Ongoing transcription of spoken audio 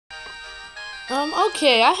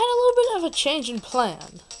Okay, I had a little bit of a change in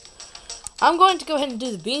plan. I'm going to go ahead and do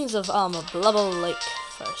the beans of, Blubble Lake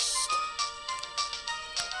first.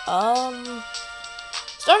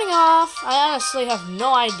 Starting off, I honestly have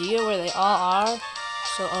no idea where they all are.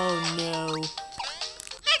 So, oh no.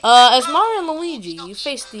 As Mario and Luigi, you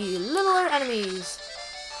face the littler enemies.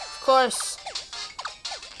 Of course,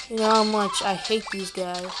 you know how much I hate these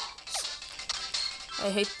guys. I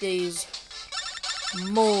hate these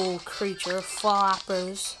mole creature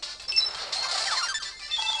floppers.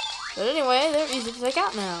 But anyway, they're easy to take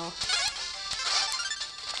out now.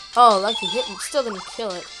 Oh, lucky hit and still didn't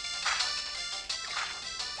kill it.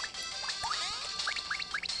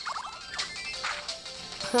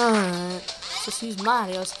 Alright, let's just use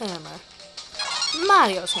Mario's hammer.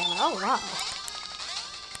 Mario's hammer, oh wow.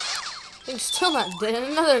 He's still not dead.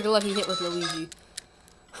 Another lucky hit with Luigi.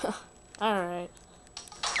 Alright.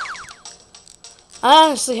 I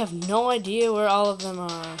honestly have no idea where all of them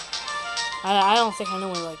are. I don't think I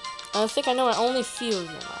know where, I think I know where only a few of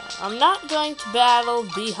them are. I'm not going to battle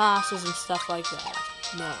bee hosses and stuff like that.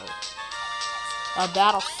 No. I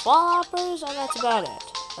battle floppers, and that's about it.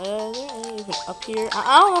 Is there anything up here?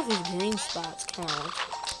 I don't know if these green spots count.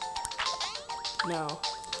 No.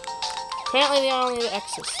 Apparently they are only the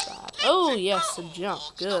exit spot. Oh, yes, the jump.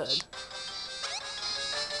 Good.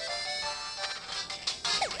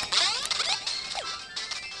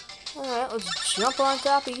 Alright, let's jump on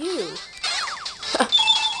top of you.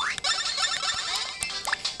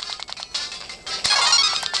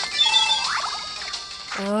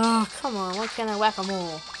 Oh, come on. Why can't I whack them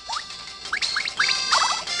all?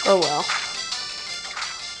 Oh, well.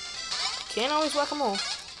 Can't always whack them all.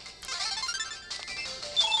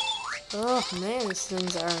 Oh, man, these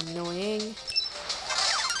things are annoying.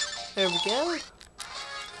 There we go.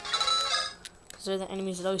 Because they're the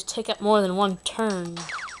enemies that always take up more than one turn.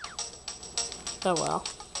 Oh, well.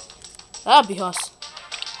 Ah, Beehos.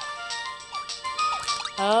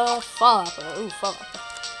 Fall Apple. Ooh, Fall Apple.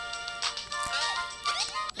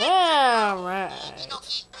 Alright.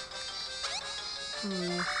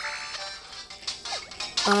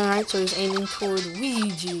 Alright, so he's aiming toward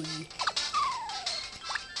Luigi.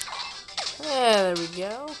 There we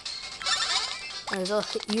go. And I'll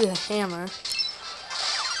hit you with a hammer.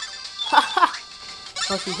 Haha!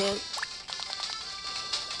 Lucky hit.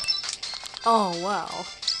 Oh, wow.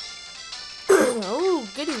 Oh,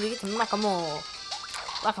 goody, we get to whack-a-mole.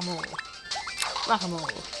 Whack-a-mole.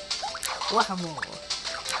 Whack-a-mole. Whack-a-mole.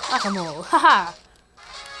 Whack-a-mole. Haha!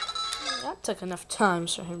 That took enough time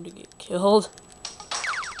for him to get killed.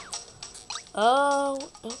 Oh,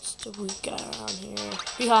 what else do we got around here?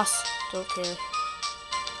 Beehos. Don't care.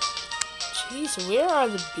 Jeez, where are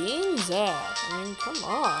the beans at? I mean, come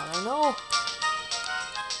on. I know.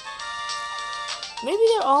 Maybe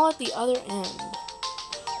they're all at the other end.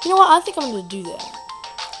 You know what? I think I'm going to do that.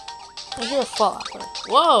 I hear a flopper.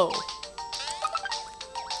 Whoa!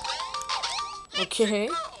 Okay.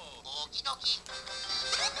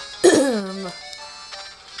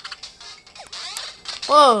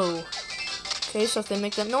 Whoa! Okay, so if they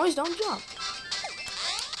make that noise, don't jump.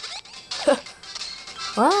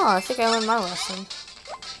 Well, I think I learned my lesson.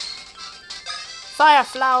 Fire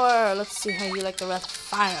flower! Let's see how you like the rest of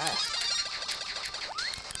fire.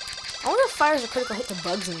 I wonder if fire is a critical hit to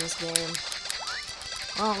bugs in this game.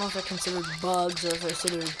 I don't know if they're considered bugs or if they're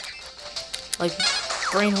considered, like,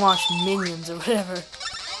 brainwashed minions or whatever.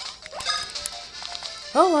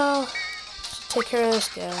 Oh well. Just take care of this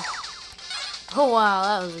guy. Oh wow,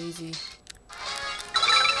 that was easy.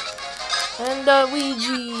 And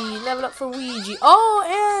Luigi, level up for Luigi. Oh,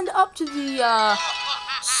 and up to the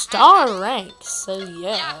star rank. So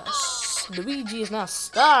yes, Luigi is now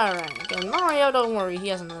star rank. And Mario, don't worry, he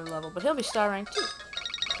has another level, but he'll be star rank too.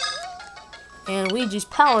 And Luigi's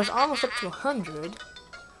power is almost up to 100,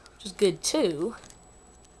 which is good too.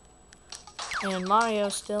 And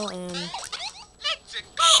Mario's still in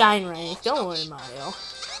shine rank. Don't worry, Mario.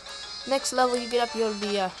 Next level you get up, you'll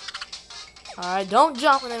be alright, don't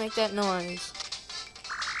jump when they make that noise.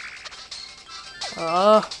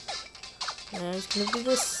 Oh. Yeah, he's gonna do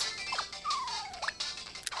this.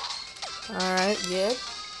 Alright, good.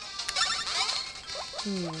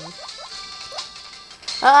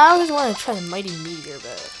 I always want to try the Mighty Meteor,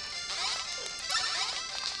 but...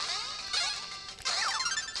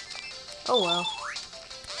 oh well.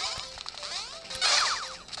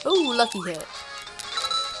 Ooh, lucky hit.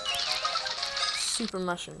 Super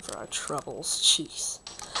mushroom for our troubles. Jeez.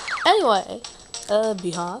 Anyway,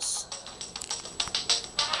 Beehos.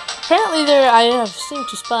 Apparently I have seemed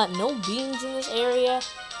to spot no beans in this area,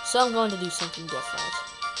 so I'm going to do something different.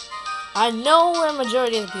 I know where a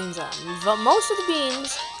majority of the beans are, but most of the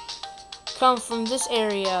beans come from this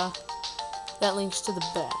area that links to the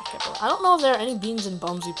back. I don't know if there are any beans in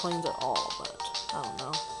Bumsy Plains at all, but I don't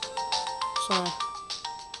know. So,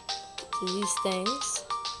 do these things.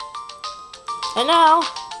 And now,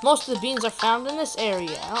 most of the beans are found in this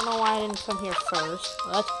area. I don't know why I didn't come here first,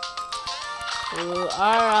 but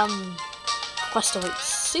our quest awaits.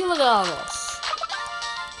 See, look at all this.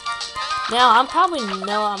 Now, I'm probably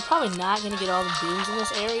not gonna get all the beans in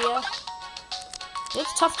this area.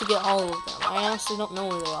 It's tough to get all of them. I honestly don't know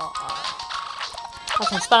where they all are. I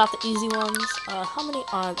can spot out the easy ones. How many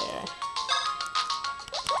are there?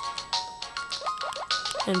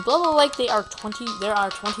 In Bubble Lake, there are 21,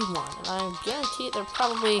 and I guarantee they're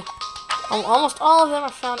probably almost all of them are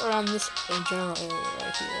found around this general area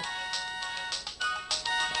right here.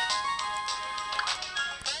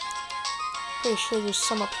 Pretty sure there's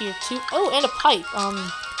some up here too. Oh, and a pipe. I'm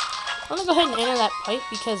gonna go ahead and enter that pipe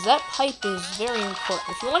because that pipe is very important.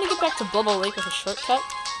 If you want to get back to Bubble Lake with a shortcut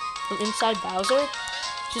from inside Bowser,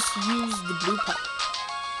 just use the blue pipe.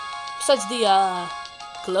 Besides, the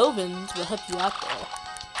Globins will help you out there.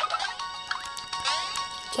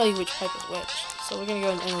 Tell you which pipe is which. So we're gonna go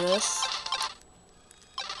ahead and enter this.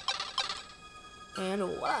 And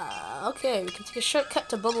wow, okay, we can take a shortcut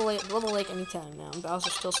to Bubble Lake anytime now. And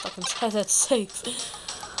Bowser's still stuck inside that safe.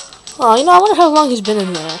 Oh, you know, I wonder how long he's been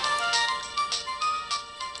in there.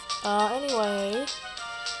 Anyway.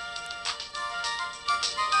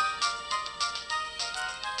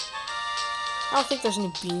 I don't think there's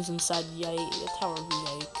any beans inside the Tower of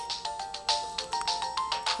Yike.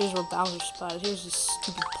 Here's where Bowser's spotted. Here's these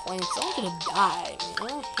stupid plants. I'm gonna die,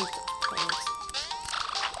 man. I hate those plants.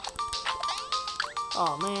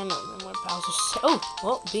 Oh man, no, then where Bowser's. Oh,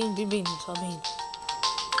 well, bean. It's all bean.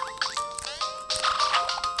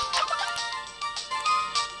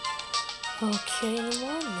 Okay,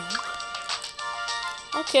 anymore? No.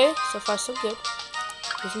 Okay, so far so good.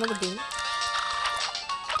 Here's another bean.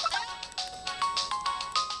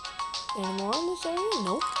 Any more in this area?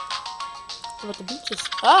 Nope. What about the beaches?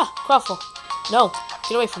 Ah! Crawful! No!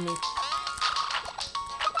 Get away from me. I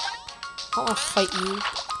don't want to fight you.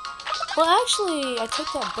 Well, actually, I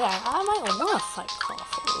take that back. I might want to fight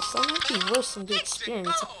Crawful. That might be worth some good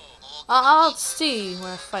experience. I'll see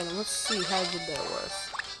when I fight them. Let's see how good they're worth.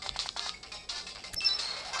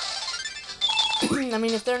 I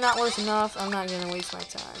mean, if they're not worth enough, I'm not going to waste my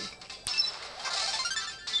time.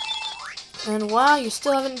 And wow, you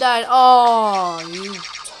still haven't died. Oh, you.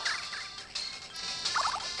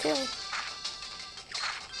 Okay.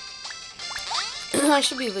 I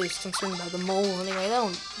should be at least concerned about the mole anyway. They're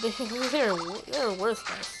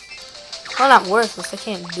worthless. Well, not worthless. They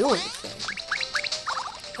can't do anything.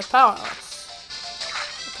 They're powerless.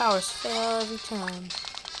 The powers fail every time.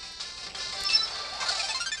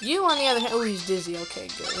 You, on the other hand, oh, he's dizzy. Okay,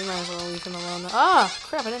 good. We might as well leave him alone. Ah,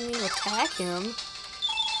 crap! I didn't mean to attack him.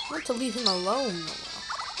 I want to leave him alone.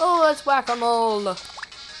 Oh, let's whack-a-mole.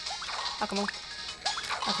 Whack-a-mole.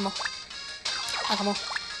 Whack-a-mole. Whack-a-mole.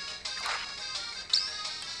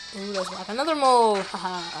 Ooh, let's whack another mole.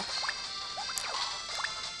 Haha.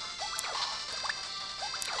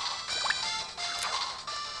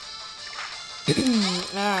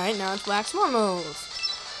 Alright, now let's whack some more moles.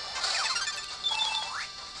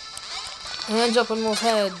 And jump on moles'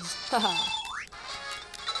 heads. Haha.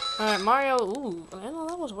 Alright, Mario. Ooh, I know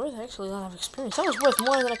that was worth actually a lot of experience. That was worth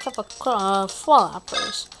more than a couple of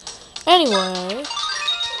floppers. Anyway,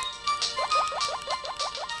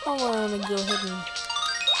 I want to go ahead and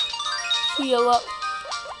heal up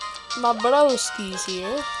my broskies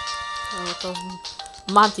here.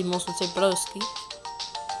 Monty most would say broski.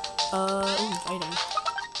 Ooh, item.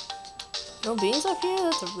 No beans up here?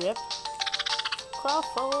 That's a rip.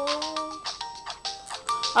 Crawford.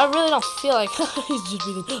 I really don't feel like he's just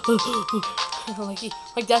breathing.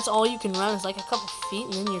 like that's all you can run is like a couple feet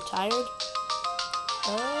and then you're tired.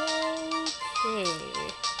 Okay.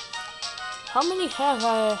 How many have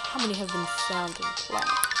been found in Plaque?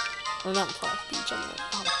 Or not in Plaque Beach, I mean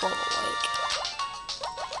on Bubble Lake.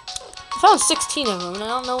 I found 16 of them and I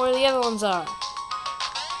don't know where the other ones are.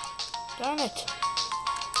 Darn it.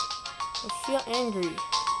 I feel angry.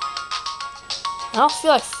 I don't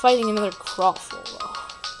feel like fighting another Crawful though.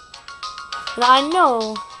 And I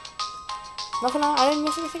know nothing. I didn't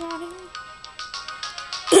miss anything around here.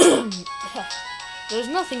 Yeah. There's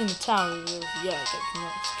nothing in the tower of Yike. I can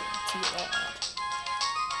guarantee that.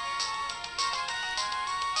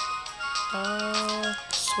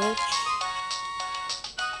 Switch.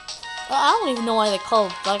 I don't even know why they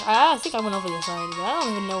called, like, I think I went over this already, but I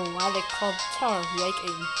don't even know why they called Tower of Yike a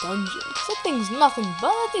dungeon. That thing's nothing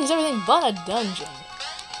but, that thing's everything but a dungeon.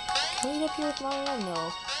 Can we get up here with Mario?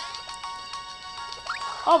 No.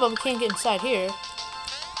 Oh, but we can't get inside here.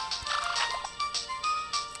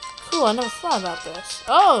 Cool, I never thought about this.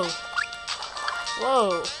 Oh!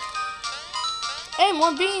 Whoa. Hey,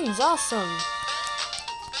 more beans! Awesome!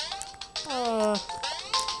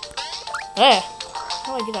 There!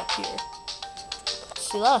 How do I get up here?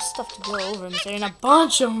 See, a lot of stuff to go over in this area. And a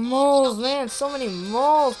bunch of moles, man! So many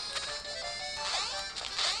moles!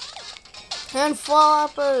 And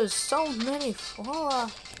floppers! So many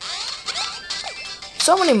floppers!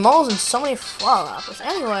 So many moles and so many floppers.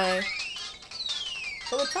 Anyway...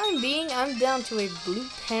 For the time being, I'm down to a blue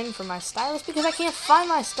pen for my stylus because I can't find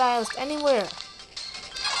my stylus anywhere.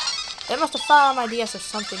 It must have fallen on my DS or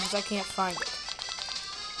something because I can't find it.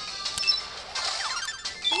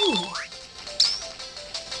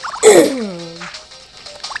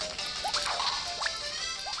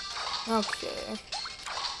 Okay.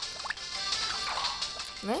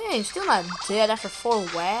 Man, he's still not dead after 4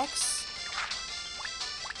 whacks.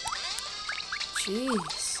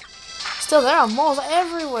 Jeez. Still, there are moles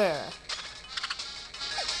everywhere.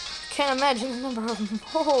 Can't imagine the number of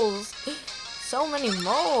moles. So many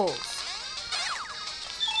moles.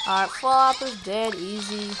 Alright, floppers dead,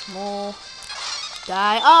 easy, mole.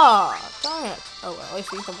 Die. Oh, darn it. Oh well, at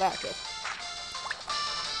least we can come back here.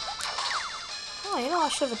 Oh, you know, I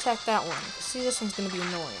should have attacked that one. See, this one's gonna be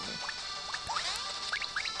annoying.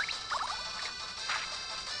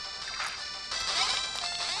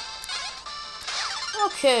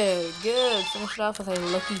 Okay, good. Finish it off with a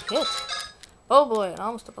lucky hit. Oh boy, I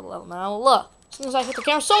almost up a level now. Look, as soon as I hit the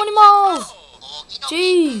camera, so many moles!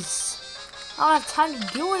 Jeez. I don't have time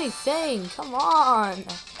to do anything. Come on.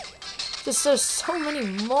 Just there's so many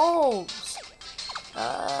moles.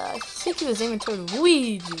 I think he was aiming toward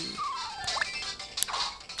Luigi.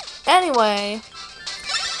 Anyway,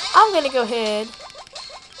 I'm gonna go ahead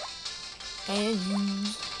and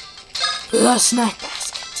use the snack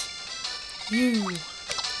basket.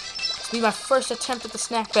 This will be my first attempt at the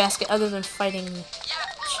snack basket other than fighting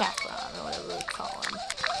Chakra, or whatever we call him.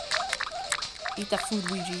 Eat that food,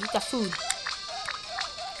 Luigi. Eat that food.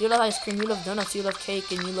 You love ice cream, you love donuts, you love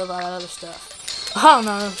cake, and you love all that other stuff. Oh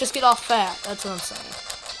no, just get off fat. That's what I'm saying.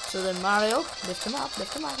 So then Mario, lift him up,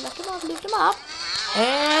 lift him up, lift him up, lift him up.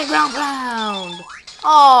 And ground pound!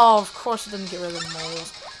 Oh, of course it didn't get rid of the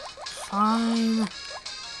moles. Fine.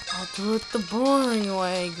 I'll do it the boring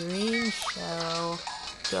way. Green shell.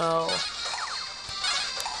 Go.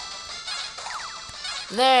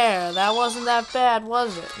 There, that wasn't that bad,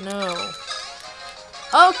 was it? No.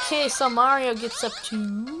 Okay, so Mario gets up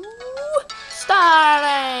to Star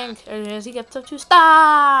Rank. There it is, he gets up to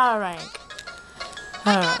Star Rank.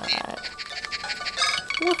 Alright.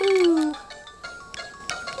 Woohoo!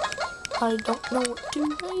 I don't know what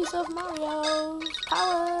to raise of Mario's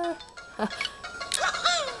power.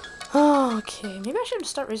 Okay, maybe I should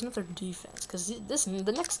start raising up their defense, because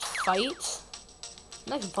the next fight,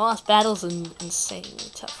 next boss battle is an insanely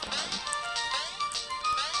tough one.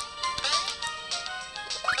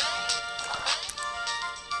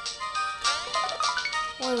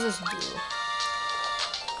 What does this do?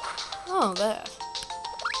 Oh, that.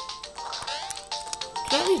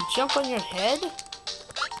 Can I at least jump on your head?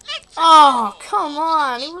 Oh, come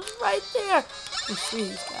on! He was right there! Let me free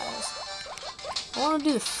these guys. I want to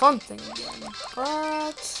do the fun thing again,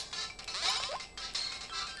 but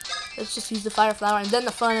let's just use the fire flower and then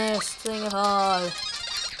the funnest thing of all.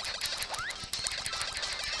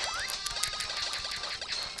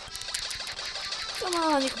 Come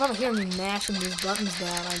on, you can probably hear me mashing these buttons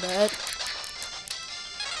down, I bet.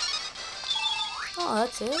 Oh,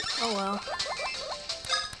 that's it? Oh well.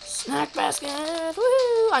 Snack basket!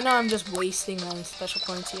 Woo! I know I'm just wasting my special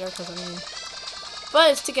points here, because I mean... But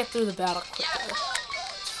it's to get through the battle quicker.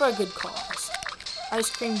 It's for a good cause. Ice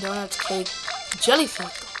cream, donuts, cake, jelly-filled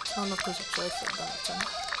donuts. I don't know if those are jelly-filled donuts or not.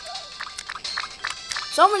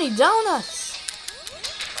 So many donuts!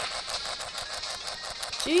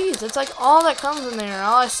 Jeez, it's like all that comes in there.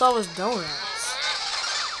 All I saw was donuts.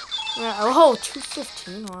 Yeah, oh,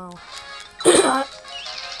 215, wow.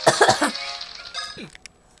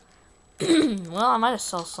 Well, I might have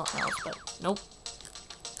sold something else, but nope.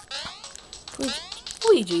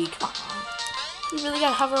 Luigi, come on. We really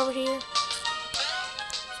gotta hover over here?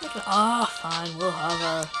 Oh, fine, we'll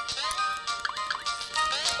hover.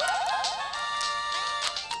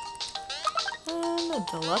 And the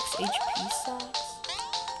deluxe HP socks?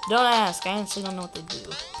 Don't ask, I honestly don't know what they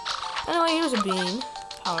do. Anyway, here's a bean.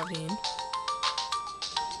 Power bean.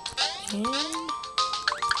 And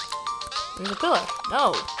there's a pillar.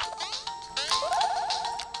 No.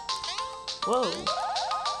 Whoa.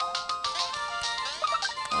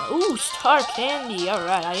 Ooh, star candy.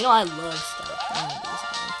 Alright, you know I love star candies.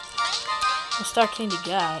 I'm a star candy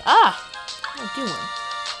guy. Ah! What am I doing?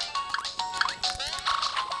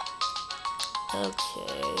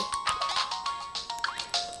 Okay.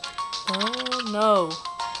 Oh no.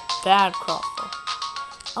 Bad croffle.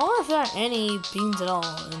 I wonder if there are any beans at all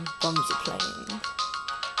in Bumsy Plain.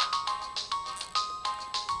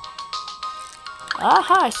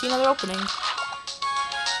 Aha, I see another opening.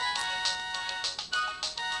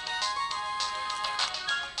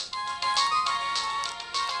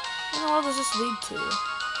 What does this lead to?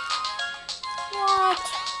 What?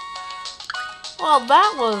 Well,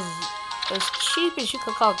 that was as cheap as you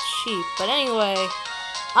could call cheap. But anyway,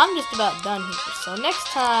 I'm just about done here. So next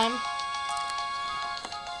time,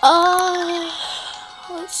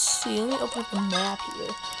 let's see. Let me open up the map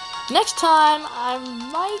here. Next time, I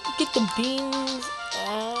might get the beans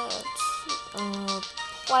at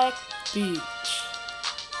Plaque Beach.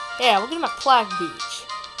 Yeah, we'll get them at Plaque Beach.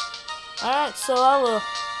 Alright, so I will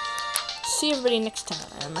see everybody next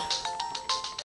time.